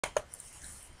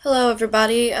Hello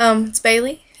everybody, it's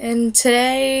Bailey, and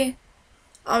today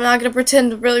I'm not gonna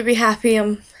pretend to really be happy.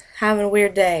 I'm having a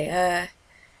weird day.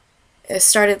 It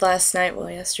started last night, well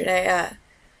yesterday.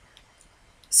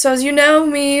 So as you know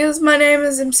me, as my name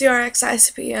is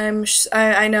MCRXICP.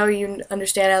 I know you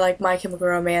understand I like My Chemical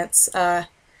Romance. And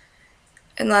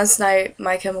last night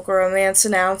My Chemical Romance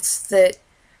announced that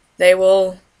they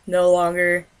will no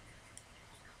longer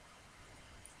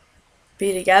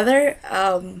be together.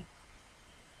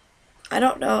 I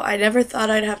don't know. I never thought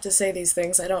I'd have to say these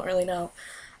things. I don't really know.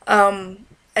 I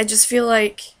just feel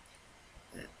like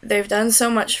they've done so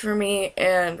much for me,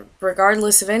 and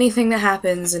regardless of anything that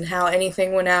happens and how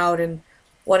anything went out and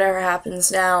whatever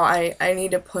happens now, I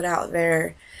need to put out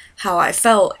there how I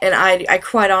felt, and I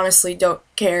quite honestly don't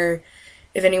care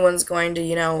if anyone's going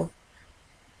to,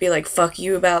 be like, fuck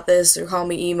you about this or call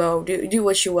me emo. Do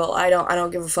what you will. I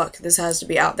don't give a fuck. This has to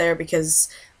be out there because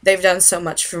they've done so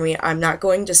much for me. I'm not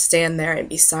going to stand there and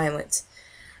be silent.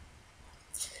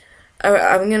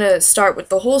 I'm gonna start with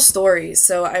the whole story.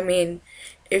 So I mean,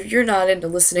 if you're not into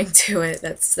listening to it,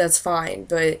 that's fine.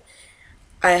 But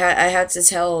I have to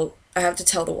tell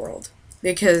the world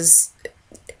because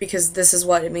this is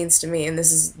what it means to me, and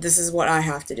this is what I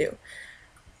have to do.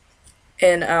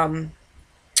 And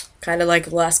kind of like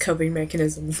the last coping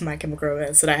mechanism of My Chemical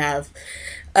Romance that I have.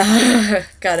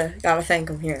 Gotta thank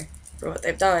them here for what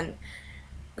they've done. I'm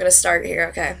gonna start here.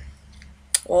 Okay.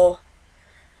 Well,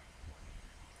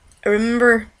 I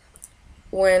remember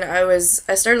when I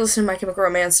started listening to My Chemical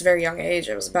Romance at a very young age.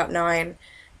 I was about 9.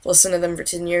 I've listened to them for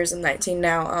 10 years. I'm 19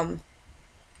 now.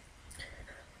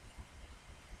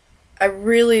 I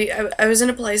was in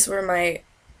a place where my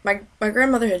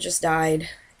grandmother had just died,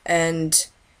 and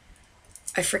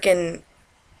I freaking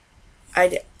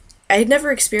I I had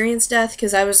never experienced death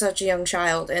because I was such a young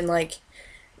child, and like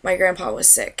my grandpa was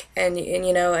sick, and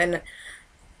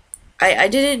I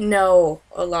didn't know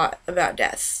a lot about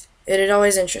death. It had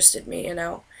always interested me. And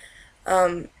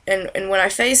when I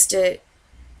faced it,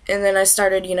 and then I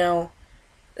started,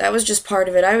 that was just part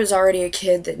of it. I was already a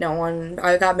kid that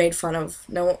I got made fun of.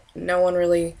 No one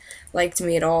really liked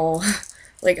me at all.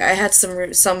 Like I had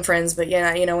some friends, but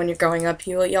yeah, when you're growing up,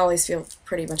 you always feel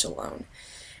pretty much alone.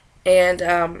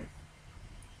 And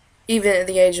even at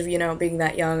the age of being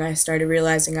that young, I started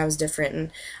realizing I was different,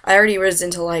 and I already was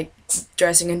into like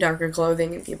dressing in darker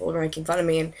clothing, and people were making fun of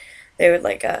me, and they would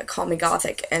like call me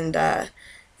gothic, and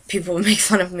people would make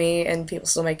fun of me, and people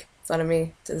still make fun of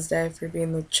me to this day for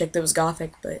being the chick that was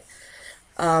gothic, but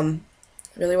it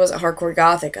really wasn't hardcore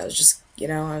gothic. I was just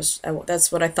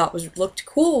that's what I thought looked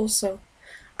cool, so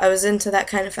I was into that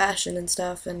kind of fashion and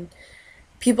stuff, and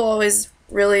people always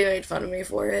really made fun of me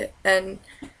for it, and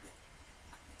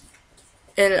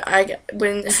I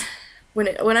when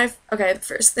I okay, the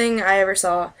first thing I ever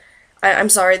saw, I'm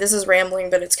sorry, this is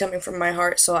rambling, but it's coming from my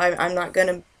heart, so I'm not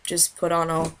gonna just put on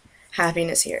all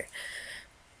happiness here.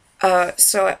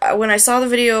 When I saw the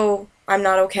video, I'm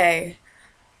Not Okay,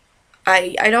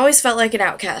 I'd always felt like an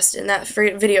outcast, and that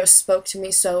video spoke to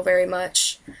me so very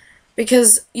much.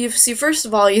 Because first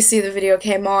of all, you see the video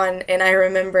came on, and I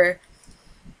remember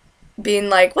being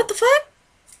like, what the fuck?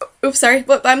 Oops, sorry.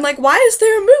 But I'm like, why is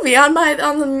there a movie on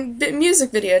the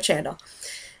music video channel?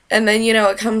 And then,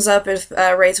 it comes up with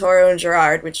Ray Toro and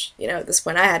Gerard, which, at this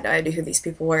point I had no idea who these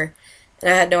people were. And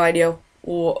I had no idea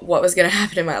what was going to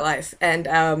happen in my life.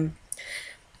 And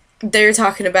they're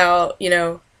talking about,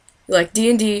 like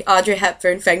D&D, Audrey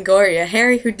Hepburn, Fangoria,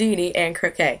 Harry Houdini, and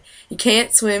croquet. You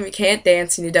can't swim, you can't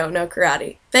dance, and you don't know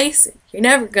karate. Face it, you're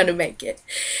never going to make it.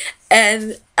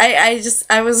 And I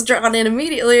was drawn in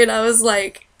immediately, and I was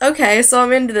like, okay, so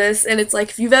I'm into this, and it's like,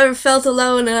 if you've ever felt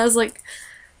alone, and I was like,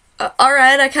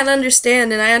 alright, I kind of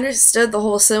understand, and I understood the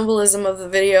whole symbolism of the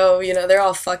video. They're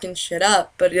all fucking shit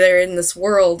up, but they're in this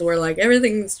world where, like,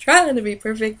 everything's trying to be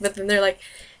perfect, but then they're like,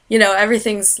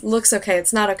 everything's looks okay,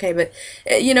 it's not okay, but,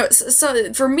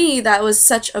 so for me, that was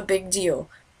such a big deal,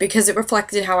 because it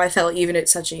reflected how I felt even at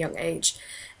such a young age,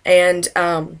 and,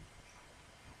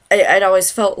 I'd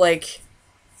always felt like,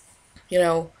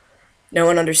 no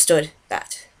one understood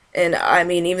that. And I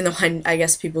mean, even though I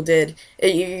guess people did,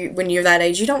 when you're that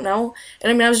age, you don't know. And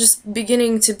I mean, I was just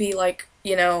beginning to be like,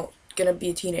 gonna be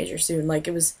a teenager soon. Like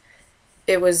it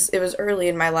was early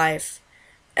in my life.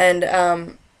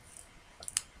 And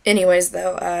anyways,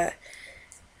 though,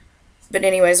 but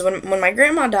anyways, when my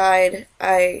grandma died,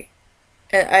 I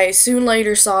soon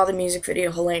later saw the music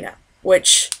video Helena,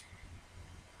 which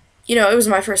it was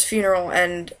my first funeral,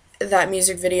 and that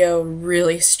music video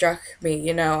really struck me.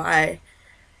 I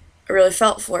really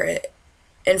felt for it.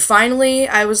 And finally,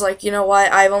 I was like, you know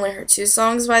what? I've only heard 2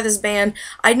 songs by this band.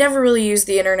 I never really used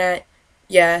the internet,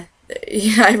 yeah,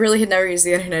 yeah, I really had never used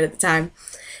the internet at the time.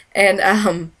 And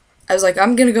I was like,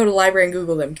 I'm gonna go to the library and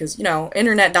Google them because you know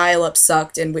internet dial-up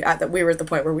sucked, and we were at the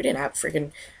point where we didn't have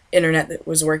freaking internet that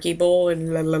was workable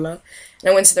and la la la. And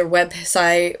I went to their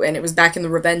website, and it was back in the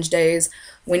revenge days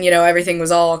when you know everything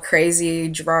was all crazy,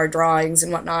 Gerard drawings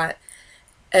and whatnot.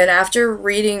 And after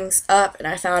reading up, and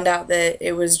I found out that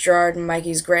it was Gerard and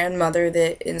Mikey's grandmother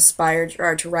that inspired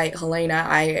Gerard to write Helena,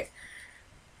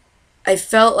 I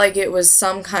felt like it was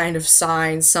some kind of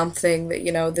sign, something that,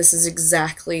 you know, this is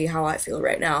exactly how I feel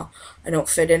right now. I don't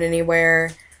fit in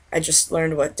anywhere. I just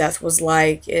learned what death was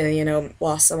like and, you know,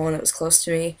 lost someone that was close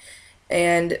to me.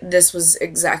 And this was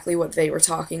exactly what they were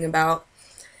talking about.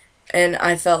 And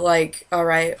I felt like, all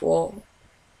right, well,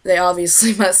 they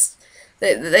obviously must.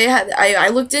 They had. I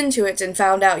looked into it and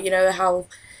found out, you know, how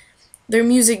their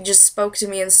music just spoke to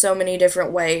me in so many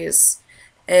different ways.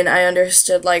 And I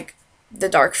understood, like, the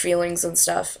dark feelings and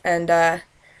stuff. And I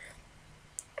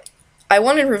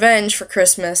wanted revenge for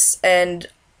Christmas, and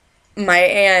my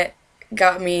aunt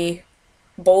got me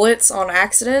bullets on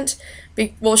accident.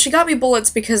 Well, she got me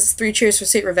bullets because Three Cheers for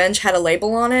Sweet Revenge had a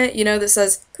label on it, you know, that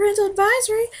says parental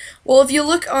advisory. Well, if you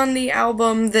look on the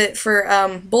album that for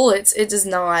Bullets, it does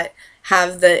not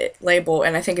have the label,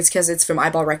 and I think it's because it's from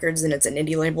Eyeball Records and it's an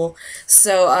indie label.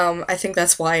 So I think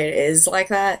that's why it is like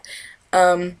that.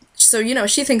 So you know,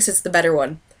 she thinks it's the better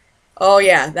one. Oh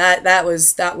yeah, that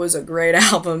was a great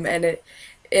album, and it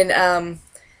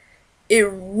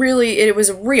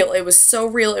was real. It was so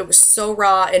real. It was so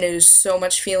raw, and it was so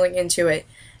much feeling into it.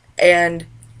 And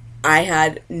I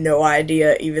had no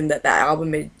idea even that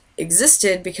album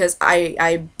existed because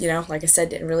I you know, like I said,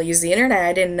 didn't really use the internet.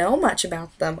 I didn't know much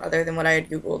about them other than what I had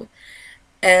Googled.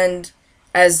 And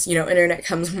as you know,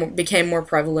 internet became more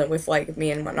prevalent with like me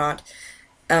and whatnot.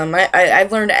 I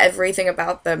learned everything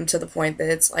about them to the point that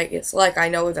it's like I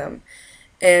know them,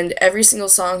 and every single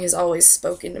song has always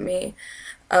spoken to me.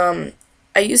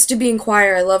 I used to be in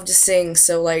choir. I love to sing,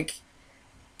 so like,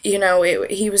 you know,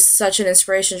 he was such an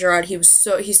inspiration, Gerard. He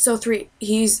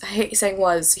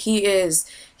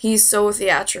he's so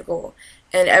theatrical,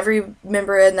 and every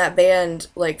member in that band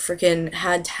like freaking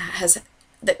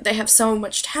they have so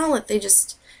much talent.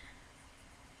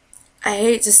 I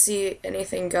hate to see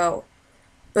anything go,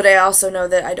 but I also know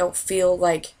that I don't feel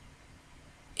like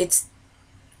it's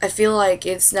I feel like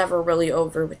it's never really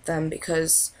over with them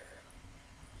because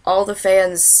all the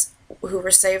fans who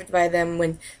were saved by them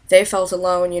when they felt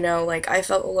alone, you know, like I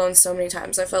felt alone so many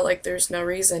times. I felt like there's no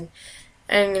reason.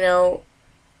 And, you know,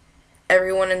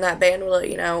 everyone in that band will let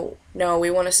you know, no, we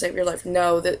want to save your life.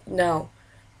 No.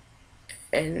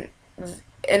 And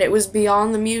it was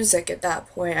beyond the music at that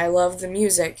point. I loved the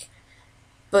music.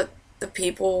 But the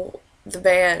people, the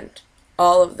band,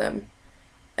 all of them,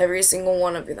 every single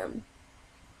one of them,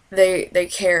 they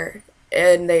cared,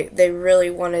 and they really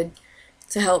wanted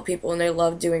to help people, and they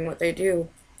love doing what they do.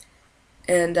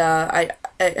 And I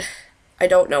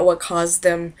don't know what caused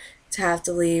them to have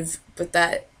to leave, but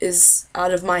that is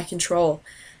out of my control.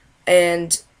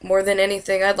 And more than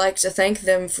anything, I'd like to thank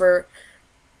them for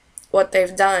what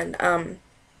they've done.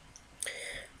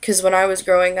 Because when I was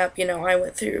growing up, you know, I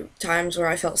went through times where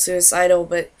I felt suicidal,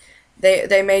 but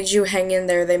they made you hang in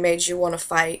there. They made you want to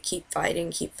fight, keep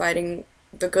fighting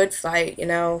the good fight, you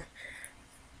know.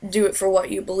 Do it for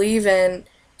what you believe in.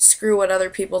 Screw what other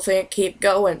people think. Keep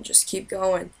going. Just keep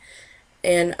going.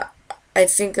 And I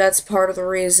think that's part of the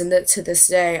reason that to this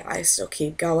day I still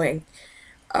keep going.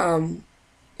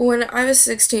 When I was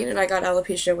 16 and I got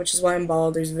alopecia, which is why I'm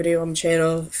bald, there's a video on the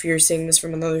channel if you're seeing this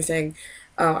from another thing.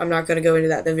 I'm not going to go into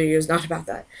that. The video is not about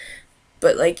that.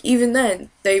 But, like, even then,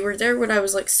 they were there when I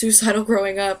was, like, suicidal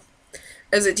growing up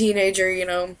as a teenager, you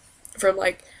know, from,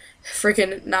 like,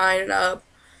 freaking 9 and up.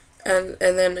 And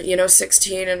then, you know,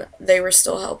 16, and they were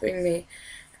still helping me,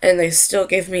 and they still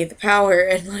give me the power,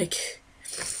 and, like,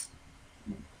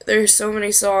 there's so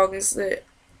many songs that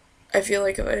I feel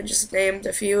like if I just named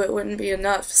a few, it wouldn't be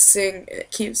enough. Sing, it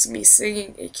keeps me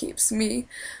singing, it keeps me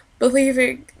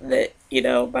believing that, you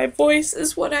know, my voice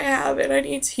is what I have, and I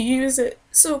need to use it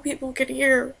so people can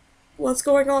hear what's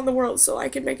going on in the world, so I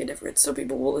can make a difference, so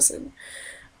people will listen.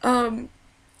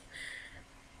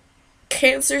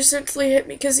 Cancer simply hit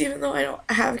me because even though I don't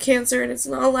have cancer and it's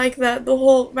not like that,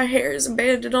 my hair is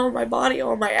abandoned on my body,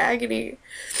 all my agony.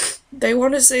 They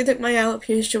want to say that my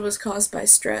alopecia was caused by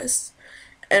stress,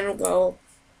 and well,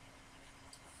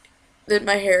 that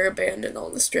my hair abandoned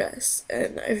all the stress,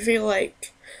 and I feel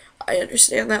like I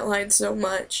understand that line so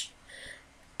much.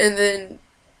 And then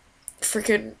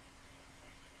freaking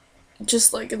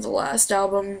just like in the last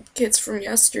album, Kids from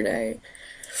Yesterday,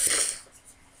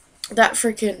 that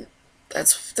freaking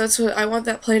that's what I want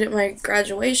that played at my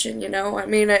graduation, you know? I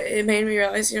mean, it made me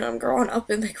realize, you know, I'm growing up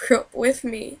and they grew up with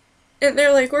me. And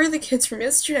they're like, where are the kids from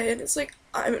yesterday? And it's like,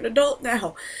 I'm an adult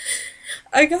now.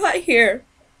 I got here.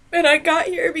 And I got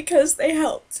here because they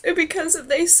helped. And because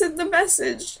they sent the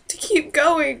message to keep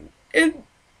going. And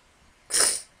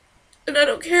I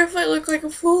don't care if I look like a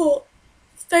fool.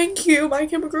 Thank you, My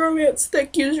Chemical Romance.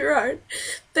 Thank you, Gerard.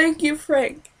 Thank you,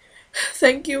 Frank.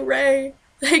 Thank you, Ray.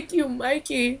 Thank you,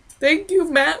 Mikey. Thank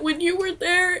you, Matt, when you were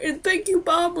there. And thank you,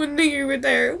 Bob, when you were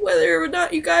there. Whether or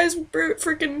not you guys were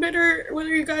freaking bitter,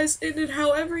 whether you guys ended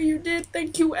however you did,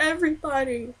 thank you,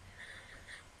 everybody.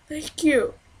 Thank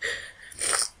you.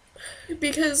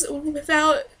 Because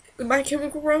without My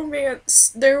Chemical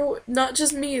Romance, not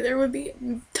just me, there would be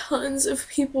tons of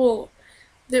people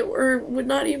that would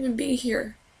not even be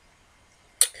here.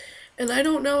 And I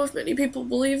don't know if many people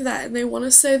believe that, and they want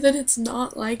to say that it's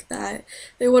not like that.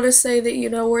 They want to say that, you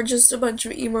know, we're just a bunch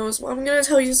of emos. Well, I'm going to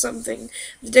tell you something.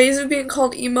 The days of being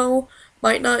called emo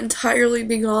might not entirely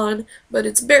be gone, but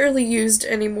it's barely used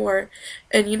anymore.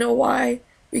 And you know why?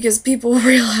 Because people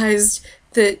realized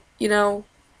that, you know,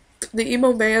 the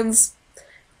emo bands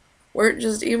weren't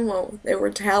just emo. They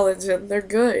were talented. They're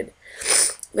good.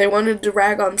 They wanted to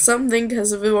rag on something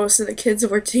because most of the kids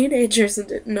were teenagers and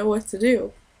didn't know what to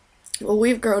do. Well,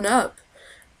 we've grown up,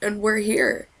 and we're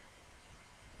here.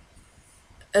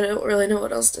 I don't really know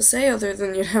what else to say other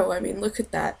than, you know, I mean, look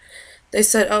at that. They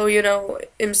said, oh, you know,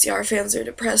 MCR fans are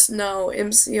depressed. No,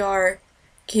 MCR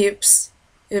keeps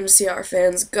MCR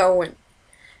fans going.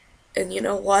 And you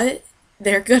know what?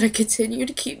 They're gonna continue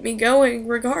to keep me going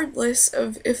regardless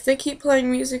of if they keep playing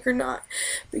music or not.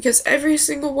 Because every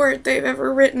single word they've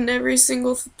ever written, every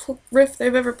single riff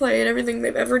they've ever played, everything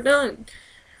they've ever done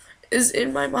is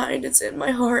in my mind, it's in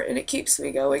my heart, and it keeps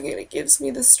me going, and it gives me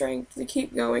the strength to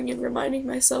keep going and reminding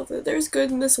myself that there's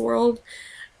good in this world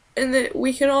and that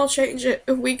we can all change it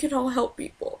and we can all help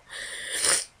people.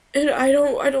 And I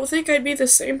don't think I'd be the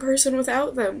same person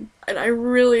without them. And I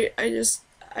don't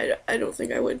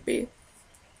think I would be.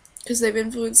 Because they've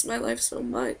influenced my life so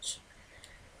much.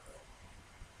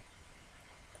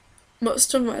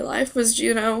 Most of my life was,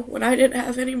 you know, when I didn't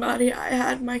have anybody, I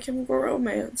had My Chemical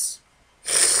Romance.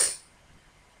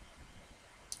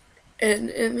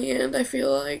 And in the end, I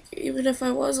feel like even if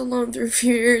I was alone through a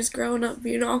few years growing up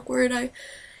being awkward,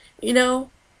 you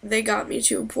know, they got me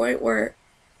to a point where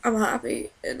I'm happy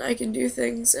and I can do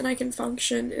things and I can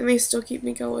function and they still keep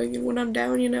me going. And when I'm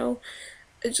down, you know,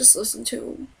 I just listen to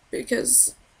them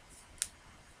because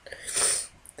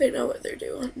they know what they're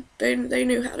doing. They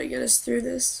knew how to get us through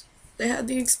this. They had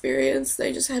the experience,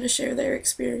 they just had to share their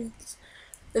experience.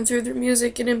 And through their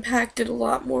music, it impacted a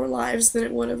lot more lives than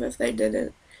it would have if they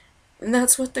didn't. And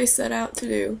that's what they set out to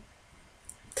do.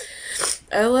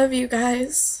 I love you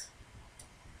guys.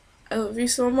 I love you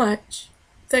so much.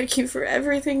 Thank you for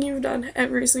everything you've done,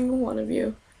 every single one of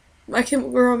you. My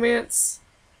Chemical Romance,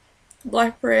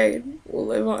 Black Parade will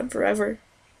live on forever.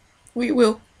 We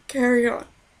will carry on.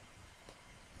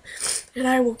 And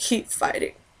I will keep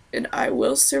fighting. And I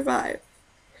will survive.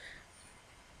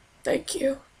 Thank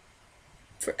you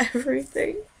for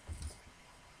everything.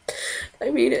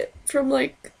 I mean it from,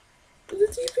 like, the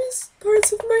deepest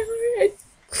parts of my heart.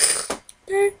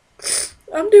 Okay?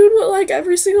 I'm doing what, like,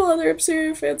 every single other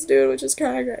MCU fan's doing, which is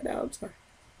crying right now. I'm sorry.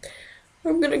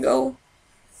 I'm gonna go.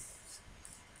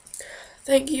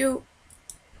 Thank you,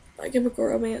 My Chemical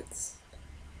Romance.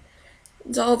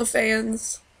 To all the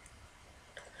fans.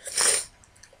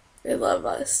 They love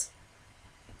us.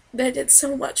 They did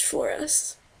so much for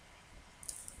us.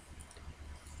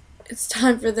 It's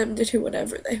time for them to do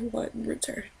whatever they want in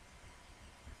return.